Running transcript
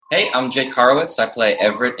Hey, I'm Jake Horowitz. I play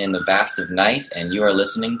Everett in The Vast of Night, and you are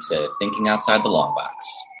listening to Thinking Outside the Long Box.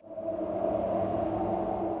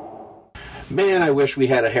 Man, I wish we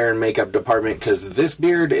had a hair and makeup department because this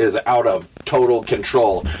beard is out of total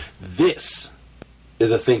control. This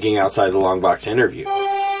is a Thinking Outside the Long Box interview.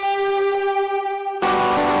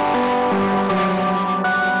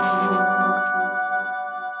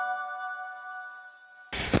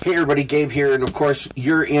 Hey everybody, Gabe here, and of course,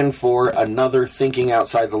 you're in for another Thinking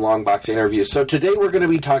Outside the Long Box interview. So today we're going to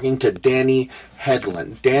be talking to Danny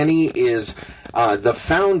Hedlund. Danny is the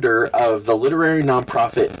founder of the literary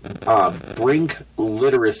nonprofit Brink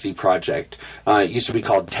Literacy Project. It used to be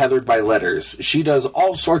called Tethered by Letters. She does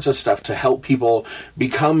all sorts of stuff to help people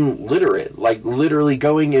become literate, like literally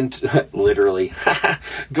going into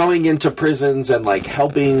prisons and like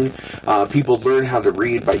helping people learn how to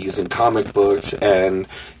read by using comic books and,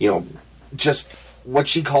 you know, just what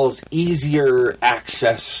she calls easier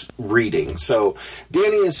access reading. So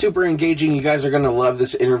Danny is super engaging. You guys are going to love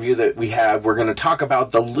this interview that we have. We're going to talk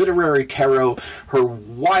about the Literary Tarot, her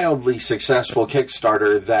wildly successful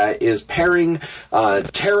Kickstarter that is pairing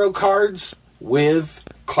tarot cards with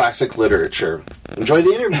classic literature. Enjoy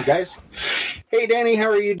the interview, guys. Hey, Danny, how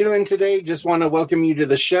are you doing today? Just want to welcome you to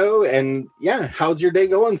the show. And yeah, how's your day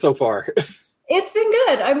going so far? It's been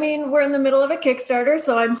good. I mean, we're in the middle of a Kickstarter,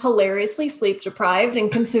 so I'm hilariously sleep deprived and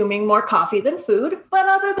consuming more coffee than food. But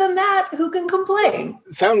other than that, who can complain?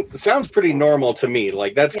 Sounds pretty normal to me.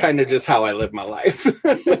 Like, that's kind of just how I live my life.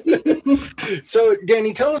 So,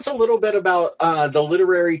 Danny, tell us a little bit about the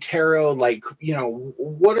Literary Tarot. Like, you know,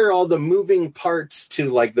 what are all the moving parts to,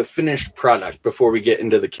 like, the finished product before we get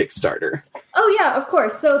into the Kickstarter? Oh, yeah, of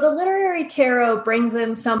course. So the Literary Tarot brings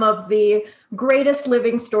in some of the greatest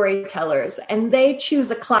living storytellers, and they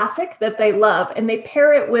choose a classic that they love, and they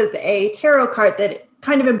pair it with a tarot card that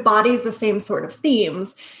kind of embodies the same sort of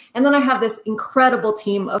themes. And then I have this incredible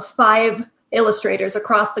team of 5 illustrators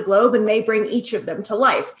across the globe, and they bring each of them to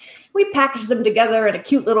life. We package them together in a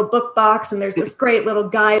cute little book box, and there's this great little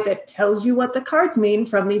guide that tells you what the cards mean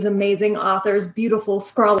from these amazing authors' beautiful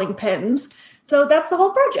scrawling pens. So that's the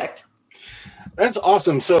whole project. That's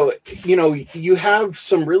awesome. So, you know, you have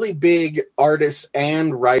some really big artists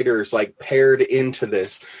and writers like paired into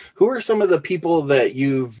this. Who are some of the people that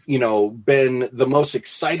you've, you know, been the most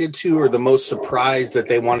excited to or the most surprised that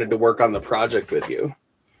they wanted to work on the project with you?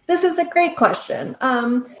 This is a great question.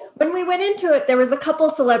 When we went into it, there was a couple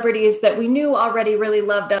celebrities that we knew already really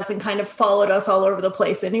loved us and kind of followed us all over the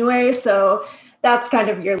place anyway. So that's kind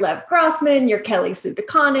of your Lev Grossman, your Kelly Sue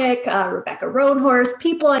DeConnick, Rebecca Roanhorse,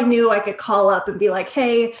 people I knew I could call up and be like,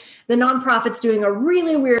 hey, the nonprofit's doing a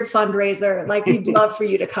really weird fundraiser. Like, we'd love for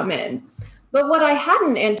you to come in. But what I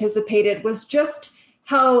hadn't anticipated was just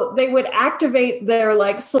how they would activate their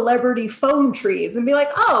like celebrity phone trees and be like,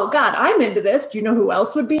 oh God, I'm into this. Do you know who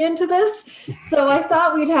else would be into this? So I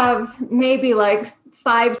thought we'd have maybe like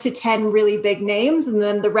 5 to 10 really big names, and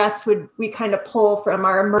then the rest we kind of pull from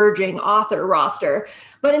our emerging author roster.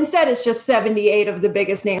 But instead, it's just 78 of the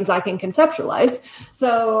biggest names I can conceptualize.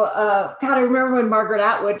 So, God, I remember when Margaret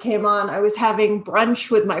Atwood came on, I was having brunch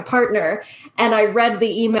with my partner, and I read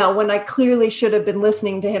the email when I clearly should have been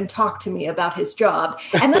listening to him talk to me about his job.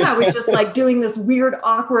 And then I was just like doing this weird,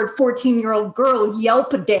 awkward 14-year-old girl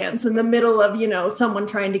Yelp dance in the middle of, you know, someone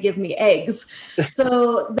trying to give me eggs.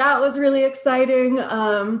 So that was really exciting.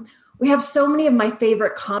 We have so many of my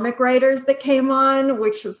favorite comic writers that came on,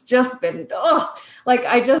 which has just been,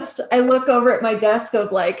 I look over at my desk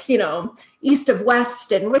of like, you know, East of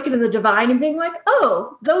West and Wicked and the Divine and being like,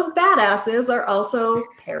 oh, those badasses are also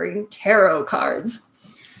pairing tarot cards.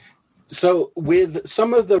 So with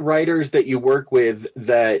some of the writers that you work with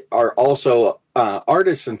that are also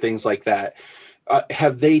artists and things like that,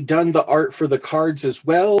 have they done the art for the cards as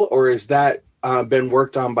well? Or is that been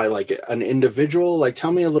worked on by like an individual? Like,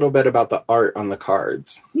 tell me a little bit about the art on the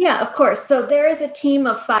cards. Yeah, of course. So there is a team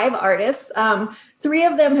of 5 artists. 3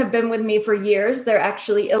 of them have been with me for years. They're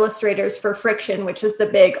actually illustrators for Friction, which is the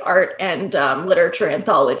big art and literature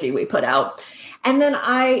anthology we put out. And then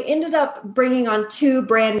I ended up bringing on 2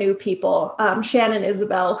 brand new people, Shannon and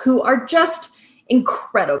Isabel, who are just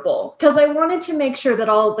incredible, because I wanted to make sure that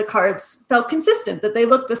all of the cards felt consistent, that they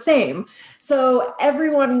look the same. So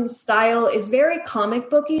everyone's style is very comic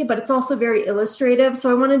booky, but it's also very illustrative.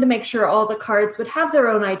 So I wanted to make sure all the cards would have their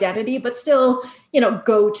own identity, but still, you know,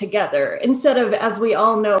 go together instead of, as we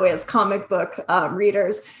all know as comic book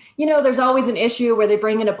readers, you know, there's always an issue where they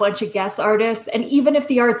bring in a bunch of guest artists. And even if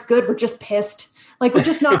the art's good, we're just pissed. Like, we're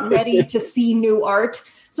just not ready to see new art.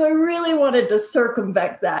 So I really wanted to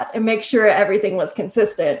circumvent that and make sure everything was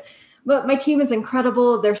consistent. But my team is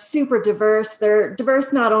incredible. They're super diverse. They're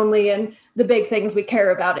diverse not only in the big things we care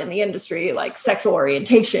about in the industry, like sexual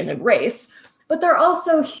orientation and race, but they're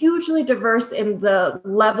also hugely diverse in the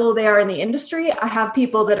level they are in the industry. I have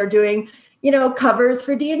people that are doing, covers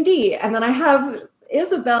for D&D. And then I have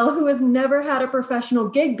Isabel, who has never had a professional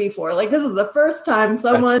gig before. Like, this is the first time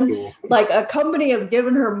someone, cool. Like a company has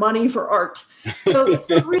given her money for art. So it's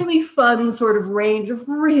a really fun sort of range of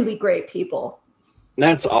really great people.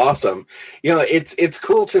 That's awesome. It's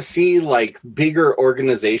cool to see like bigger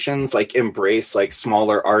organizations like embrace like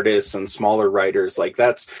smaller artists and smaller writers. Like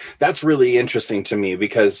that's really interesting to me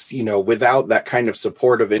because, without that kind of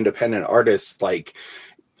support of independent artists, like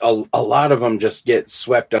a lot of them just get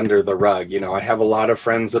swept under the rug. I have a lot of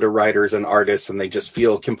friends that are writers and artists and they just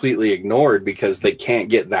feel completely ignored because they can't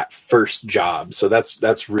get that first job. So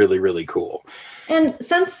that's really, really cool. And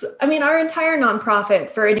our entire nonprofit,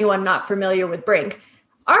 for anyone not familiar with Brink,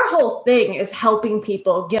 our whole thing is helping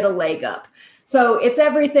people get a leg up. So it's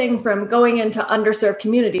everything from going into underserved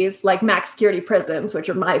communities like max security prisons, which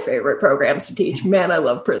are my favorite programs to teach. Man, I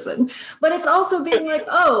love prison. But it's also being like,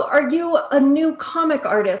 oh, are you a new comic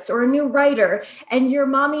artist or a new writer and your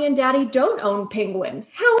mommy and daddy don't own Penguin?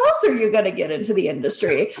 How else are you going to get into the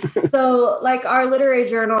industry? So like our literary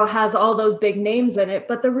journal has all those big names in it,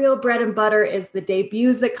 but the real bread and butter is the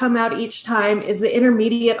debuts that come out each time, is the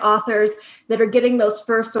intermediate authors that are getting those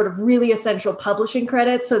first sort of really essential publishing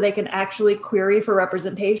credits so they can actually query for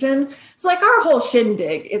representation. So like our whole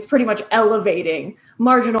shindig is pretty much elevating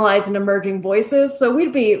marginalized and emerging voices. So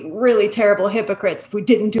we'd be really terrible hypocrites if we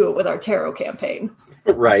didn't do it with our tarot campaign.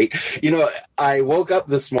 Right. I woke up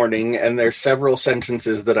this morning and there's several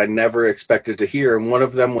sentences that I never expected to hear. And one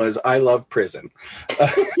of them was, I love prison.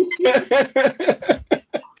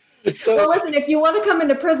 So, well, listen, if you want to come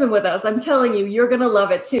into prison with us, I'm telling you, you're going to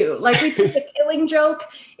love it too. Like we took the Killing Joke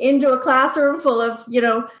into a classroom full of,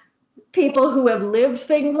 people who have lived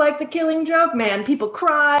things like the Killing Joke. Man, people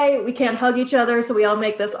cry. We can't hug each other. So we all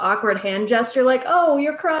make this awkward hand gesture like, oh,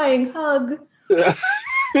 you're crying, hug.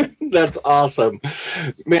 That's awesome,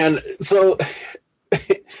 man. So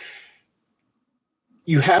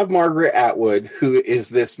you have Margaret Atwood, who is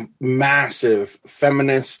this massive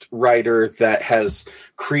feminist writer that has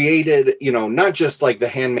created, not just like The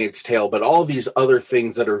Handmaid's Tale, but all these other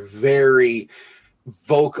things that are very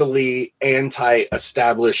vocally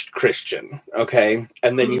anti-established Christian. Okay.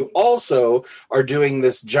 And then you also are doing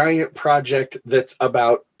this giant project that's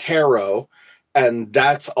about tarot. And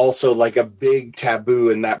that's also like a big taboo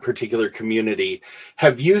in that particular community.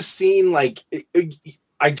 Have you seen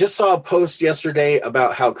I just saw a post yesterday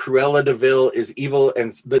about how Cruella de Vil is evil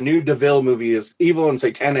and the new de Vil movie is evil and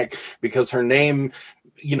satanic because her name,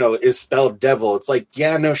 is spelled devil. It's like,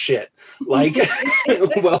 yeah, no shit. Like,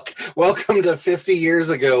 welcome to 50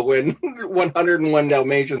 years ago when 101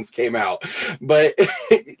 Dalmatians came out. But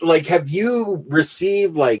like, have you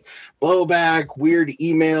received like blowback, weird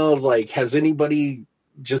emails? Like, has anybody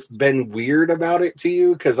just been weird about it to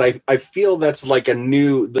you? Because I feel that's like the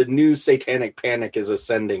new satanic panic is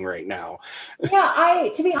ascending right now. Yeah,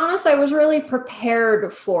 to be honest, I was really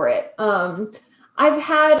prepared for it. I've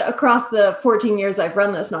had, across the 14 years I've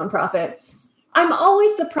run this nonprofit, I'm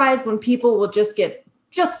always surprised when people will just get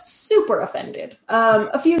super offended.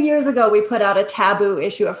 A few years ago, we put out a taboo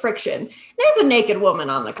issue of Friction. There's a naked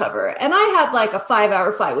woman on the cover. And I had like a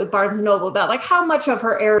 5-hour fight with Barnes & Noble about like how much of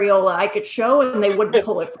her areola I could show, and they wouldn't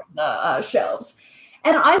pull it from the shelves.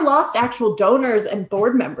 And I lost actual donors and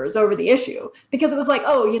board members over the issue because it was like,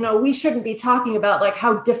 oh, we shouldn't be talking about like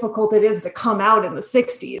how difficult it is to come out in the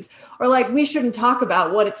 60s, or like we shouldn't talk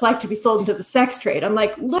about what it's like to be sold into the sex trade. I'm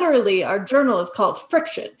like, literally, our journal is called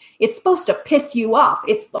Friction. It's supposed to piss you off.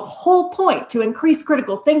 It's the whole point, to increase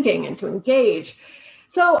critical thinking and to engage.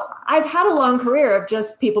 So I've had a long career of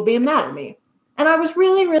just people being mad at me. And I was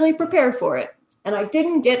really, really prepared for it. And I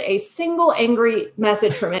didn't get a single angry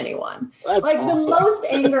message from anyone. Like awesome. The most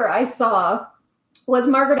anger I saw was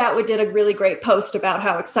Margaret Atwood did a really great post about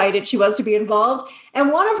how excited she was to be involved.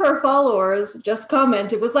 And one of her followers just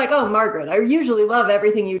commented, was like, oh, Margaret, I usually love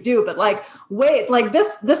everything you do, but like, wait, like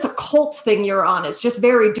this occult thing you're on is just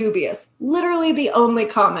very dubious. Literally the only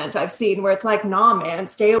comment I've seen where it's like, nah, man,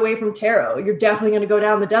 stay away from tarot. You're definitely going to go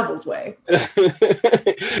down the devil's way.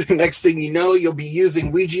 Next thing you know, you'll be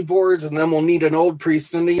using Ouija boards, and then we'll need an old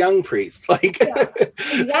priest and a young priest. Like, yeah,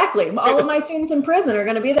 exactly. All of my students in prison are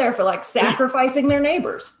going to be there for like sacrificing their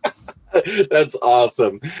neighbors. That's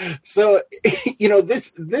awesome. So,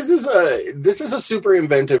 this is a super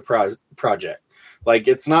inventive project. Like,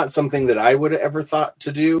 it's not something that I would have ever thought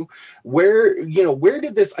to do. Where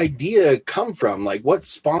did this idea come from? Like, what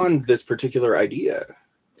spawned this particular idea?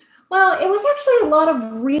 Well, it was actually a lot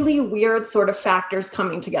of really weird sort of factors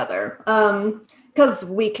coming together. Because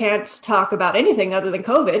we can't talk about anything other than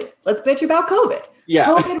COVID. Let's bitch about COVID. Yeah.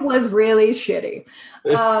 COVID was really shitty,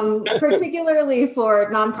 particularly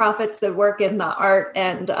for nonprofits that work in the art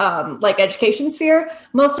and like education sphere.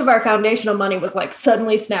 Most of our foundational money was like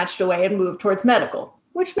suddenly snatched away and moved towards medical,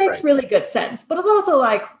 which makes really good sense. But it's also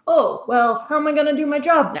like, oh, well, how am I going to do my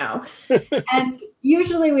job now? And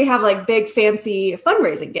usually we have like big fancy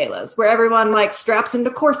fundraising galas where everyone like straps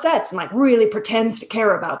into corsets and like really pretends to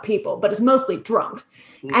care about people, but is mostly drunk.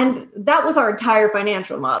 And that was our entire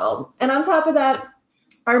financial model. And on top of that,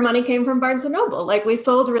 our money came from Barnes & Noble. Like we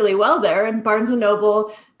sold really well there, and Barnes &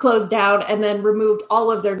 Noble closed down and then removed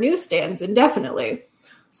all of their newsstands indefinitely.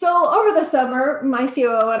 So over the summer, my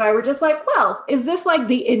COO and I were just like, well, is this like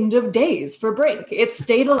the end of days for Brink? It's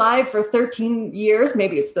stayed alive for 13 years.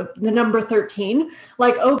 Maybe it's the number 13.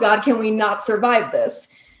 Like, oh God, can we not survive this?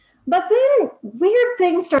 But then weird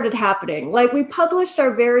things started happening. Like we published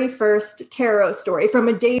our very first tarot story from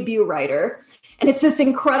a debut writer. And it's this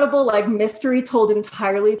incredible like mystery told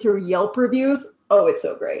entirely through Yelp reviews. Oh, it's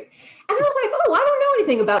so great. And I was like, oh, I don't know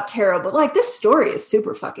anything about tarot, but like this story is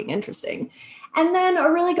super fucking interesting. And then a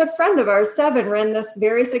really good friend of ours, Seven, ran this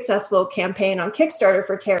very successful campaign on Kickstarter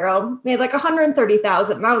for tarot, made like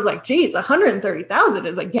 $130,000. And I was like, geez, $130,000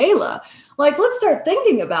 is a gala. Like, let's start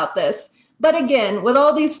thinking about this. But again, with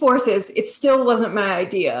all these forces, it still wasn't my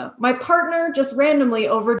idea. My partner just randomly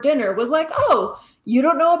over dinner was like, oh, you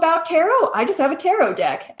don't know about tarot? I just have a tarot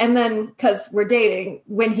deck. And then, because we're dating,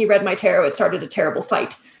 when he read my tarot, it started a terrible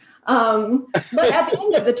fight. But at the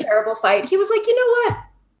end of the terrible fight, he was like, you know what?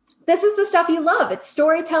 This is the stuff you love. It's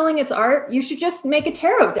storytelling, it's art. You should just make a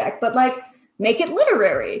tarot deck, but like make it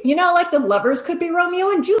literary. You know, like the lovers could be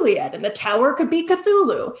Romeo and Juliet and the tower could be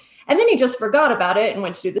Cthulhu. And then he just forgot about it and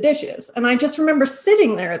went to do the dishes. And I just remember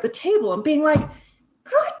sitting there at the table and being like,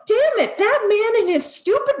 God damn it, that man and his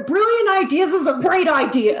stupid, brilliant ideas is a great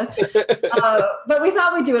idea. But we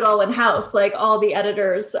thought we'd do it all in-house. Like all the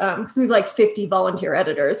editors, because we have like 50 volunteer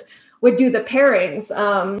editors, would do the pairings.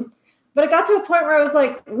 But it got to a point where I was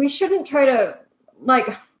like, we shouldn't try to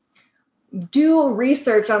like do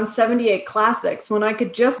research on 78 classics when I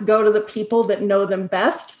could just go to the people that know them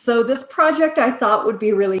best. So this project I thought would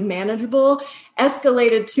be really manageable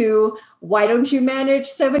escalated to, why don't you manage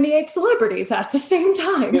 78 celebrities at the same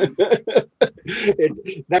time?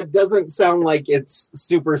 That doesn't sound like it's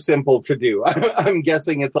super simple to do. I'm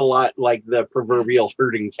guessing it's a lot like the proverbial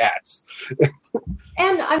herding cats.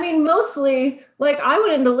 And I mean, mostly, like, I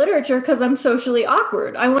went into literature because I'm socially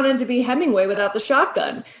awkward. I wanted to be Hemingway without the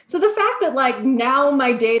shotgun. So the fact that, like, now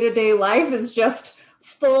my day-to-day life is just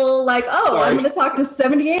full, like, oh, sorry, I'm going to talk to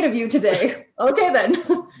 78 of you today. Okay, then.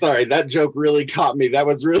 Sorry, that joke really caught me. That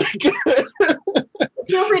was really good.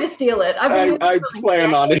 Feel free to steal it. I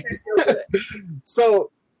plan on it. So,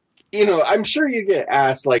 you know, I'm sure you get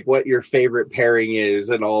asked, like, what your favorite pairing is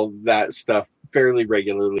and all that stuff fairly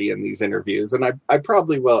regularly in these interviews. And I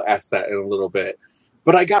probably will ask that in a little bit.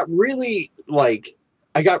 But I got really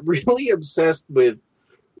obsessed with,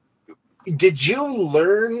 did you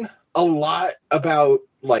learn a lot about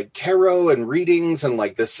like tarot and readings and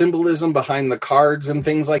like the symbolism behind the cards and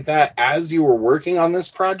things like that as you were working on this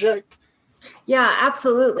project? Yeah,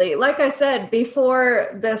 absolutely. Like I said, before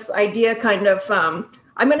this idea kind of,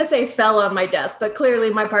 I'm going to say fell on my desk, but clearly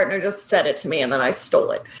my partner just said it to me and then I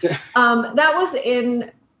stole it. That was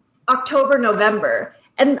in October, November.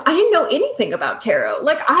 And I didn't know anything about tarot.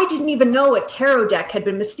 Like, I didn't even know a tarot deck had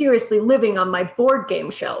been mysteriously living on my board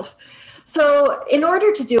game shelf. So in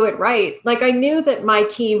order to do it right, like, I knew that my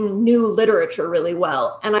team knew literature really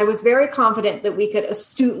well. And I was very confident that we could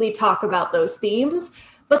astutely talk about those themes.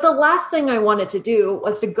 But the last thing I wanted to do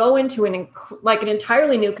was to go into an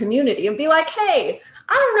entirely new community and be like, hey,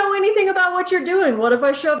 I don't know anything about what you're doing. What if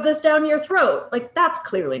I shove this down your throat? Like, that's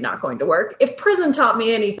clearly not going to work. If prison taught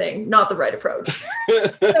me anything, not the right approach.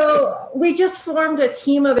 So we just formed a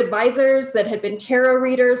team of advisors that had been tarot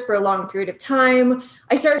readers for a long period of time.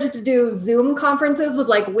 I started to do Zoom conferences with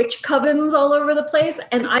like witch covens all over the place.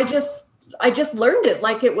 And I just learned it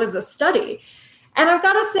like it was a study. And I've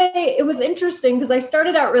got to say, it was interesting because I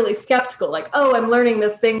started out really skeptical. Like, oh, I'm learning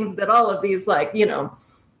this thing that all of these, like, you know,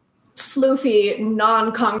 floofy,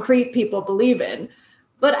 non-concrete people believe in.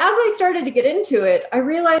 But as I started to get into it, I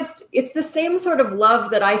realized it's the same sort of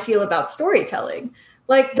love that I feel about storytelling.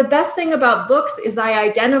 Like, the best thing about books is I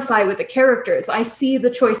identify with the characters. I see the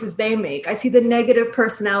choices they make. I see the negative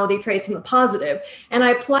personality traits and the positive, and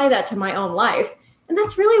I apply that to my own life. And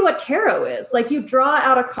that's really what tarot is. Like, you draw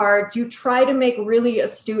out a card, you try to make really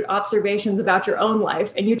astute observations about your own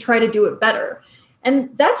life, and you try to do it better. And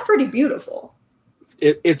that's pretty beautiful.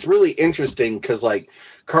 It's really interesting because like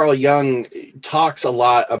Carl Jung talks a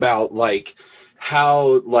lot about like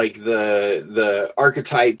how like the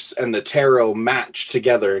archetypes and the tarot match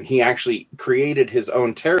together, and he actually created his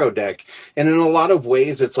own tarot deck, and in a lot of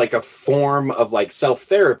ways it's like a form of like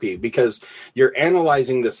self-therapy, because you're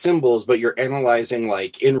analyzing the symbols, but you're analyzing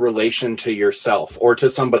like in relation to yourself or to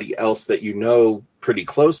somebody else that you know pretty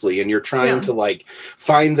closely, and you're trying to like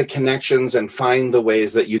find the connections and find the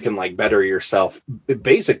ways that you can like better yourself,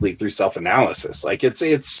 basically through self-analysis. Like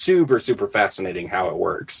it's super fascinating how it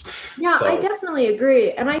works. I definitely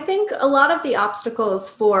agree. And I think a lot of the obstacles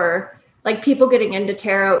for like people getting into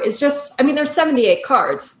tarot is just, I mean, there's 78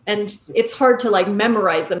 cards and it's hard to like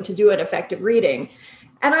memorize them to do an effective reading.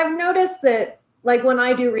 And I've noticed that like when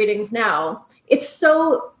I do readings now, it's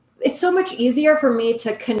so much easier for me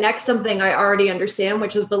to connect something I already understand,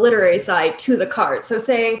 which is the literary side, to the card. So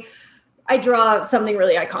say I draw something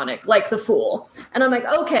really iconic, like the Fool. And I'm like,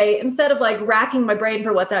 okay, instead of like racking my brain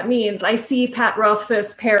for what that means, I see Pat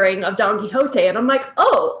Rothfuss pairing of Don Quixote. And I'm like,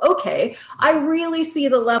 oh, okay. I really see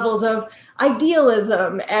the levels of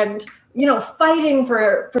idealism and, you know, fighting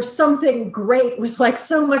for something great with like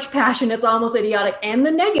so much passion, it's almost idiotic. And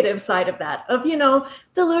the negative side of that, of, you know,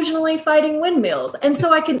 delusionally fighting windmills. And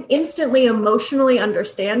so I can instantly emotionally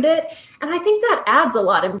understand it. And I think that adds a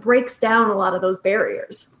lot and breaks down a lot of those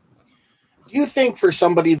barriers. Do you think for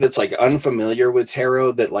somebody that's like unfamiliar with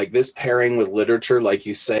tarot that like this pairing with literature, like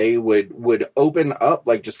you say, would open up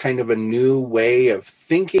like just kind of a new way of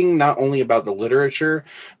thinking, not only about the literature,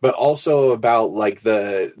 but also about like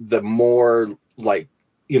the more like,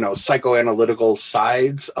 you know, psychoanalytical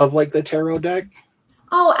sides of like the tarot deck?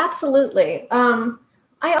 Oh, absolutely. I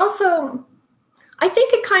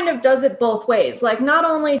think it kind of does it both ways. Like not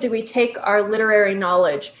only do we take our literary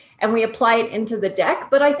knowledge and we apply it into the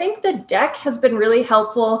deck, but I think the deck has been really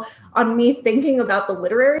helpful on me thinking about the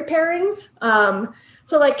literary pairings.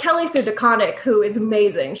 So like Kelly Sue DeConnick, who is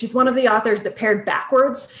amazing. She's one of the authors that paired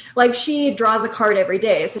backwards. Like she draws a card every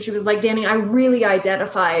day. So she was like, Danny, I really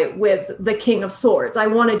identify with the King of Swords. I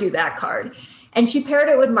want to do that card. And she paired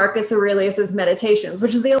it with Marcus Aurelius's Meditations,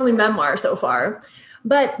 which is the only memoir so far.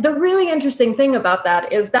 But the really interesting thing about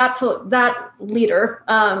that is that leader,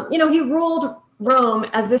 you know, he ruled Rome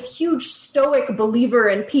as this huge stoic believer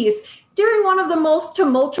in peace during one of the most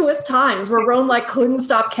tumultuous times where Rome like couldn't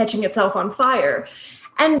stop catching itself on fire.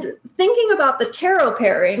 And thinking about the tarot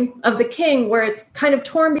pairing of the king, where it's kind of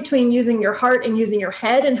torn between using your heart and using your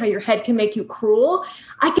head and how your head can make you cruel,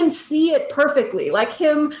 I can see it perfectly. Like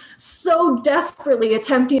him so desperately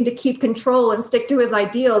attempting to keep control and stick to his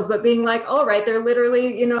ideals, but being like, all right, they're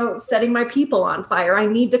literally, you know, setting my people on fire. I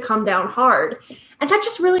need to come down hard. And that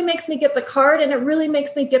just really makes me get the card, and it really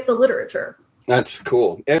makes me get the literature. That's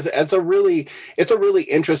cool. It's a really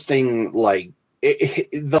interesting, like,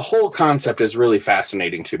 the whole concept is really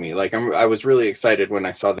fascinating to me. Like, I was really excited when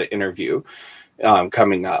I saw the interview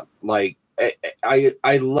coming up. Like,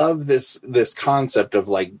 I love this concept of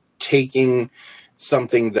like taking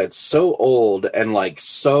something that's so old and like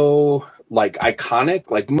so like iconic.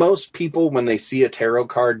 Like most people, when they see a tarot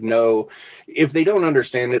card, know, if they don't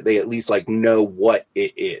understand it, they at least like know what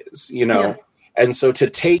it is, you know? Yeah. And so to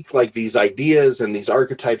take like these ideas and these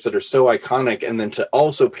archetypes that are so iconic and then to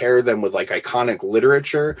also pair them with like iconic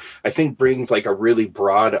literature, I think brings like a really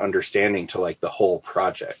broad understanding to like the whole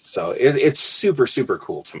project. So it's super, super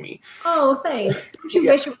cool to me. Oh, thanks. Don't you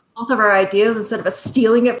wish it was both of our ideas instead of us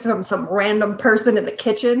stealing it from some random person in the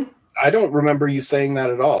kitchen? I don't remember you saying that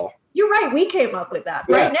at all. You're right. We came up with that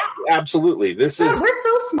right now. Absolutely. We're so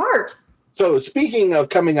smart. So speaking of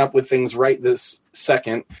coming up with things right this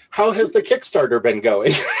second, how has the Kickstarter been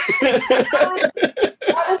going?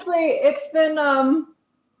 Honestly, it's been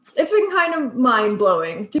kind of mind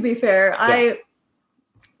blowing, to be fair. Yeah.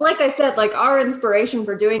 Like I said, like our inspiration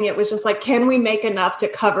for doing it was just like, can we make enough to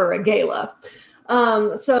cover a gala?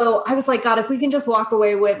 So I was like, God, if we can just walk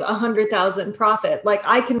away with 100,000 profit, like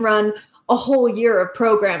I can run a whole year of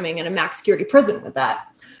programming in a max security prison with that.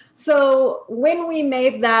 So when we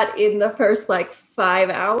made that in the first like 5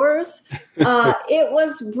 hours, it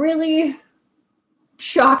was really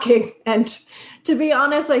shocking. And to be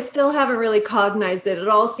honest, I still haven't really cognized it. It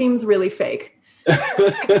all seems really fake.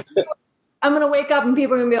 I'm going to wake up and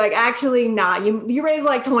people are going to be like, actually, nah, you raised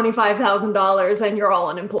like $25,000 and you're all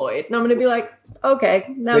unemployed. And I'm going to be like,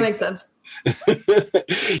 okay, that makes sense.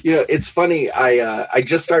 It's funny. I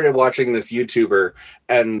just started watching this YouTuber,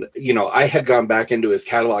 and I had gone back into his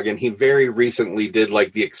catalog, and he very recently did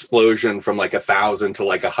like the explosion from like 1,000 to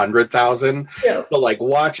like 100,000. Yeah. So like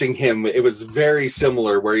watching him, it was very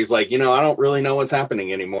similar. Where he's like, I don't really know what's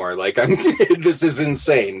happening anymore. Like this is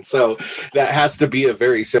insane. So that has to be a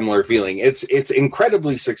very similar feeling. It's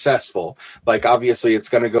incredibly successful. Like obviously, it's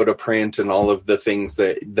going to go to print and all of the things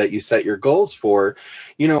that you set your goals for.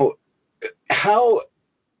 How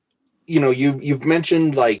you've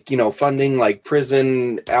mentioned like funding like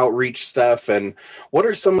prison outreach stuff, and what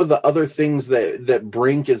are some of the other things that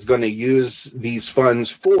Brink is going to use these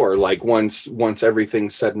funds for, like once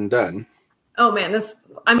everything's said and done? Oh man,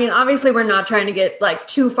 obviously we're not trying to get like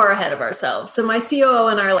too far ahead of ourselves. So my COO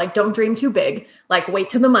and I are like, don't dream too big, like wait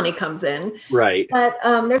till the money comes in. Right. But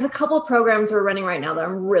there's a couple of programs we're running right now that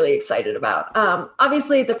I'm really excited about.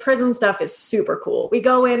 Obviously the prison stuff is super cool. We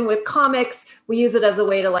go in with comics. We use it as a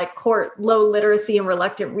way to like court low literacy and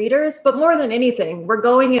reluctant readers. But more than anything, we're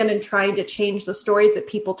going in and trying to change the stories that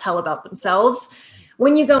people tell about themselves.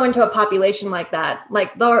 When you go into a population like that,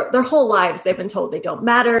 like their whole lives, they've been told they don't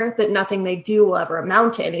matter, that nothing they do will ever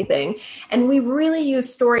amount to anything. And we really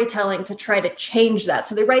use storytelling to try to change that.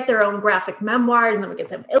 So they write their own graphic memoirs and then we get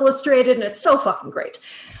them illustrated, and it's so fucking great.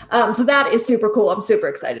 So that is super cool. I'm super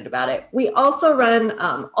excited about it. We also run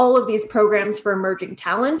all of these programs for emerging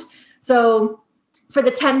talent. So for the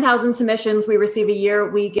 10,000 submissions we receive a year,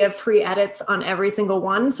 we give free edits on every single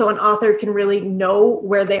one. So an author can really know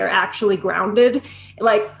where they are actually grounded.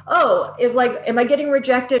 Like, am I getting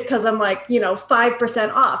rejected because I'm like,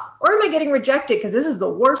 5% off? Or am I getting rejected because this is the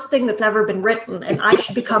worst thing that's ever been written and I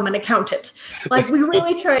should become an accountant? Like, we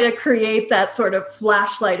really try to create that sort of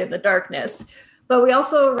flashlight in the darkness. But we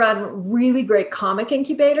also run really great comic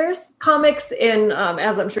incubators. Comics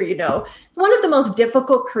as I'm sure you know, it's one of the most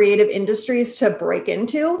difficult creative industries to break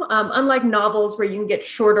into. Unlike novels where you can get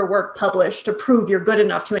shorter work published to prove you're good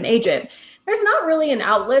enough to an agent, there's not really an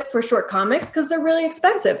outlet for short comics because they're really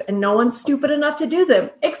expensive and no one's stupid enough to do them,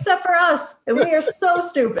 except for us. And we are so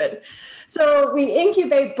stupid. So we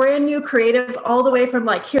incubate brand new creatives all the way from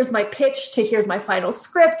like, here's my pitch to here's my final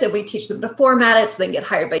script. And we teach them to format it so they can get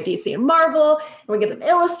hired by DC and Marvel. And we get them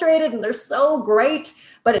illustrated and they're so great,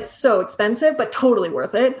 but it's so expensive, but totally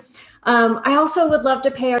worth it. I also would love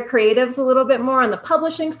to pay our creatives a little bit more on the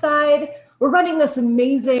publishing side. We're running this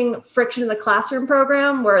amazing Friction in the Classroom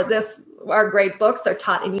program where our great books are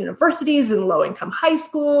taught in universities and low-income high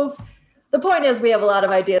schools. The point is we have a lot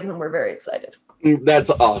of ideas and we're very excited. That's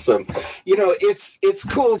awesome. It's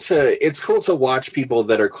cool to watch people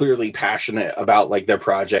that are clearly passionate about like their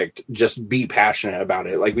project just be passionate about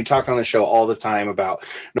it. Like we talk on the show all the time about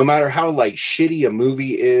no matter how like shitty a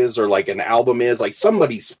movie is or like an album is, like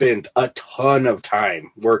somebody spent a ton of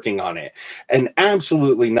time working on it. And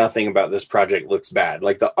absolutely nothing about this project looks bad.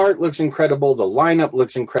 Like the art looks incredible, the lineup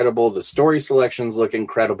looks incredible, the story selections look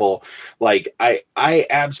incredible. Like I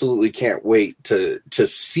absolutely can't wait to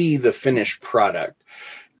see the finished product.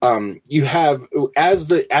 You have, as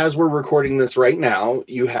we're recording this right now,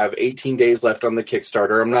 you have 18 days left on the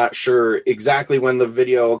Kickstarter. I'm not sure exactly when the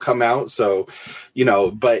video will come out, so,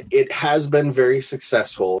 but it has been very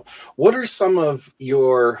successful. What are some of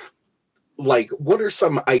what are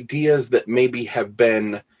some ideas that maybe have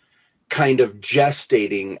been kind of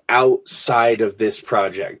gestating outside of this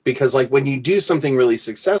project? Because like when you do something really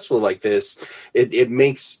successful like this, it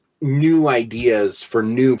makes new ideas for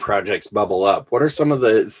new projects bubble up. What are some of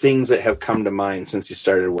the things that have come to mind since you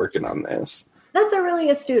started working on this? That's a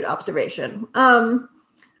really astute observation.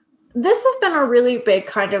 This has been a really big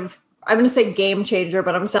kind of, I'm going to say game changer,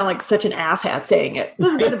 but I'm sound like such an asshat saying it.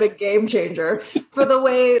 This has been a big game changer for the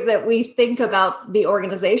way that we think about the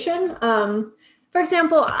organization. For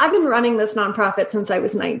example, I've been running this nonprofit since I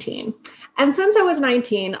was 19. And since I was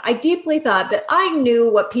 19, I deeply thought that I knew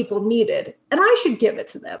what people needed and I should give it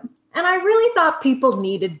to them. And I really thought people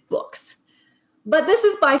needed books. But this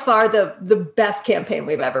is by far the best campaign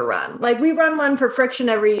we've ever run. Like we run one for Friction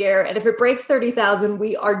every year. And if it breaks 30,000,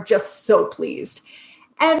 we are just so pleased.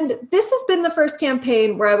 And this has been the first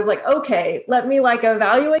campaign where I was like, okay, let me like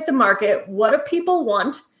evaluate the market. What do people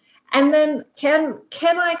want? And then can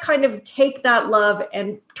I kind of take that love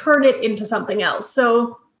and turn it into something else?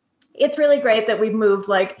 So it's really great that we've moved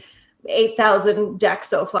like 8,000 decks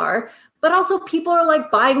so far, but also people are like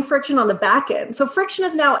buying Friction on the back end. So Friction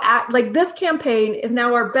is now this campaign is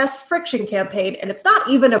now our best Friction campaign, and it's not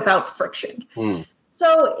even about friction.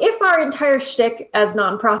 So if our entire shtick as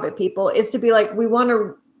nonprofit people is to be like, we want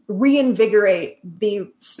to reinvigorate the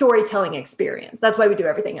storytelling experience. That's why we do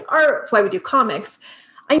everything in art. That's why we do comics.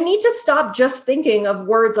 I need to stop just thinking of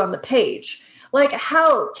words on the page. Like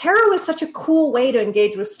how tarot is such a cool way to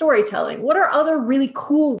engage with storytelling. What are other really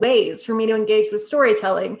cool ways for me to engage with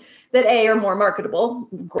storytelling that are more marketable?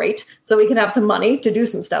 Great. So we can have some money to do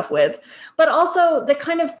some stuff with, but also that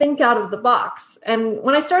kind of think out of the box. And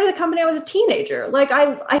when I started the company, I was a teenager. Like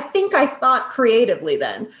I think I thought creatively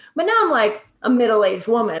then, but now I'm like a middle-aged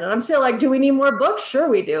woman and I'm still like, do we need more books? Sure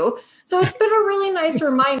we do. So it's been a really nice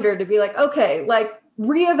reminder to be like, okay, like,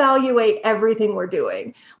 reevaluate everything we're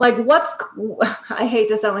doing. Like I hate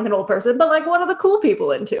to sound like an old person, but like what are the cool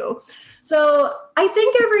people into? So I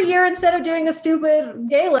think every year, instead of doing a stupid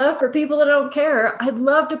gala for people that don't care, I'd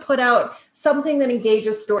love to put out something that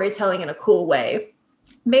engages storytelling in a cool way.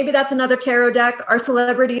 Maybe that's another tarot deck. Our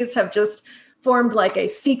celebrities have just formed like a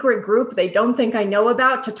secret group they don't think I know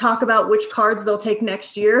about to talk about which cards they'll take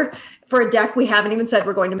next year for a deck we haven't even said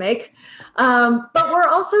we're going to make. But we're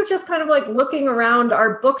also just kind of like looking around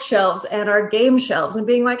our bookshelves and our game shelves and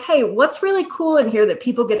being like, hey, what's really cool in here that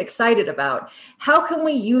people get excited about? How can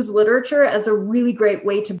we use literature as a really great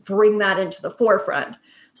way to bring that into the forefront?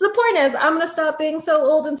 So the point is, I'm going to stop being so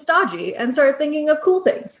old and stodgy and start thinking of cool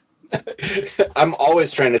things. I'm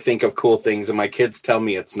always trying to think of cool things, and my kids tell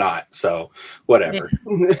me it's not. So whatever.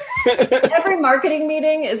 Every marketing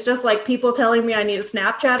meeting is just like people telling me I need a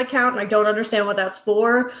Snapchat account and I don't understand what that's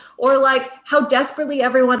for. Or like how desperately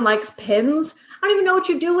everyone likes pins. I don't even know what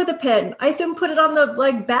you do with a pin. I assume put it on the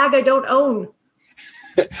like bag I don't own.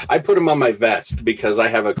 I put them on my vest because I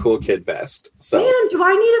have a cool kid vest. So, man, do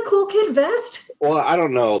I need a cool kid vest? Well, I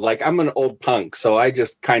don't know. Like I'm an old punk, so I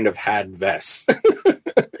just kind of had vests.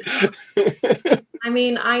 I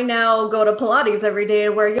mean, I now go to Pilates every day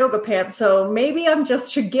and wear yoga pants, so maybe I'm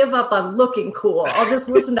just should give up on looking cool. I'll just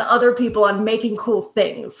listen to other people on making cool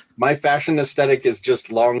things. My fashion aesthetic is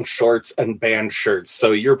just long shorts and band shirts,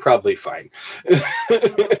 so you're probably fine.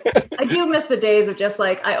 I do miss the days of just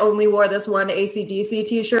like, I only wore this one AC/DC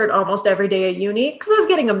t-shirt almost every day at uni because I was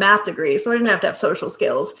getting a math degree, so I didn't have to have social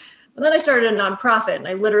skills. And then I started a nonprofit and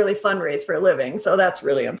I literally fundraise for a living. So that's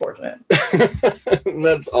really unfortunate.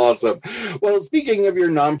 That's awesome. Well, speaking of your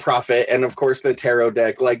nonprofit and of course the tarot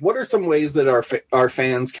deck, like what are some ways that our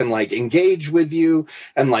fans can like engage with you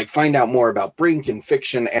and like find out more about Brink and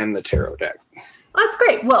fiction and the tarot deck? Well, that's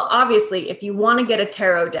great. Well, obviously, if you want to get a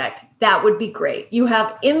tarot deck, that would be great. You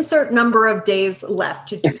have insert number of days left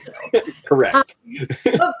to do so. Correct.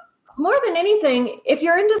 But more than anything, if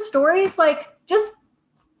you're into stories, like just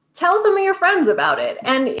tell some of your friends about it.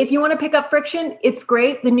 And if you want to pick up Friction, it's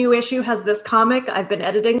great. The new issue has this comic I've been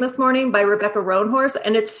editing this morning by Rebecca Roanhorse,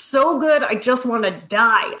 and it's so good. I just want to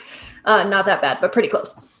die. Not that bad, but pretty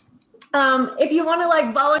close. If you want to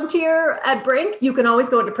like volunteer at Brink, you can always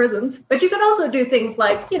go into prisons, but you can also do things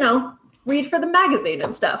like, read for the magazine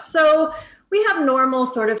and stuff. So we have normal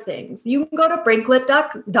sort of things. You can go to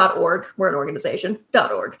brinklit.org. We're an organization,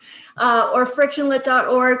 .org, or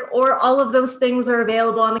frictionlit.org, or all of those things are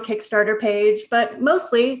available on the Kickstarter page. But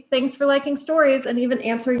mostly, thanks for liking stories and even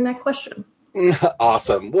answering that question.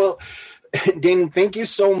 Awesome. Well, Dani, thank you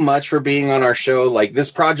so much for being on our show. Like,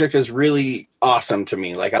 this project is really awesome to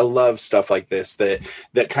me. Like, I love stuff like this that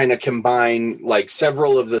kind of combine like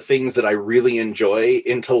several of the things that I really enjoy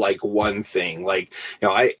into like one thing. Like,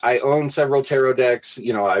 I own several tarot decks.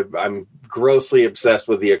 I'm grossly obsessed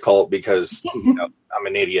with the occult because I'm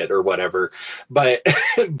an idiot or whatever, but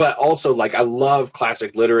also like I love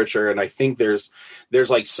classic literature, and I think there's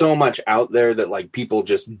like so much out there that like people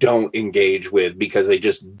just don't engage with because they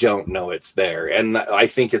just don't know it's there. And I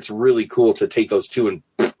think it's really cool to take those two and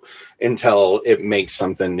until it makes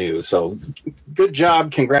something new. So good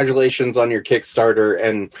job. Congratulations on your Kickstarter.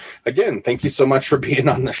 And again, thank you so much for being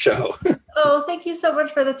on the show. Oh, thank you so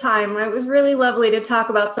much for the time. It was really lovely to talk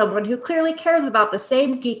about someone who clearly cares about the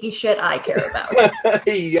same geeky shit I care about.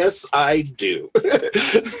 Yes, I do.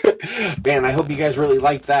 Man, I hope you guys really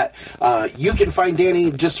liked that. You can find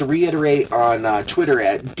Dani, just to reiterate, on Twitter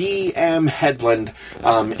at DMHeadland,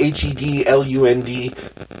 HEDLUND.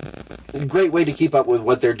 Great way to keep up with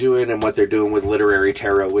what they're doing and what they're doing with Literary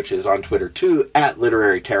Tarot, which is on Twitter too, at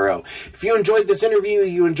Literary Tarot. If you enjoyed this interview,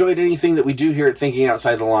 you enjoyed anything that we do here at Thinking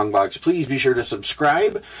Outside the Long Box, please be sure to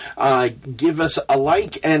subscribe, give us a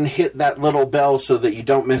like, and hit that little bell so that you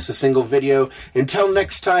don't miss a single video. Until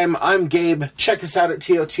next time, I'm Gabe. Check us out at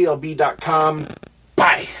TOTLB.com.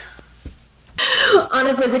 Bye.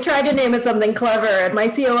 Honestly, we tried to name it something clever, and my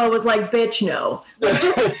COO was like, bitch, no. Like,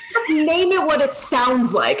 just name it what it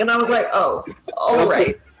sounds like. And I was like, oh, all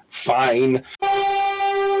right. Fine.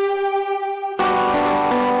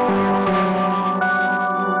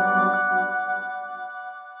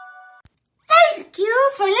 Thank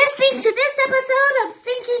you for listening to this episode of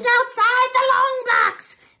Thinking Outside the Long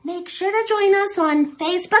Box. Make sure to join us on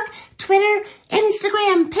Facebook, Twitter,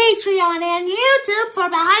 Instagram, Patreon, and YouTube for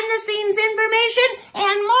behind-the-scenes information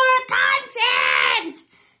and more content.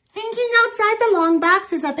 Thinking Outside the Long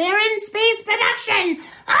Box is a Barren Space production.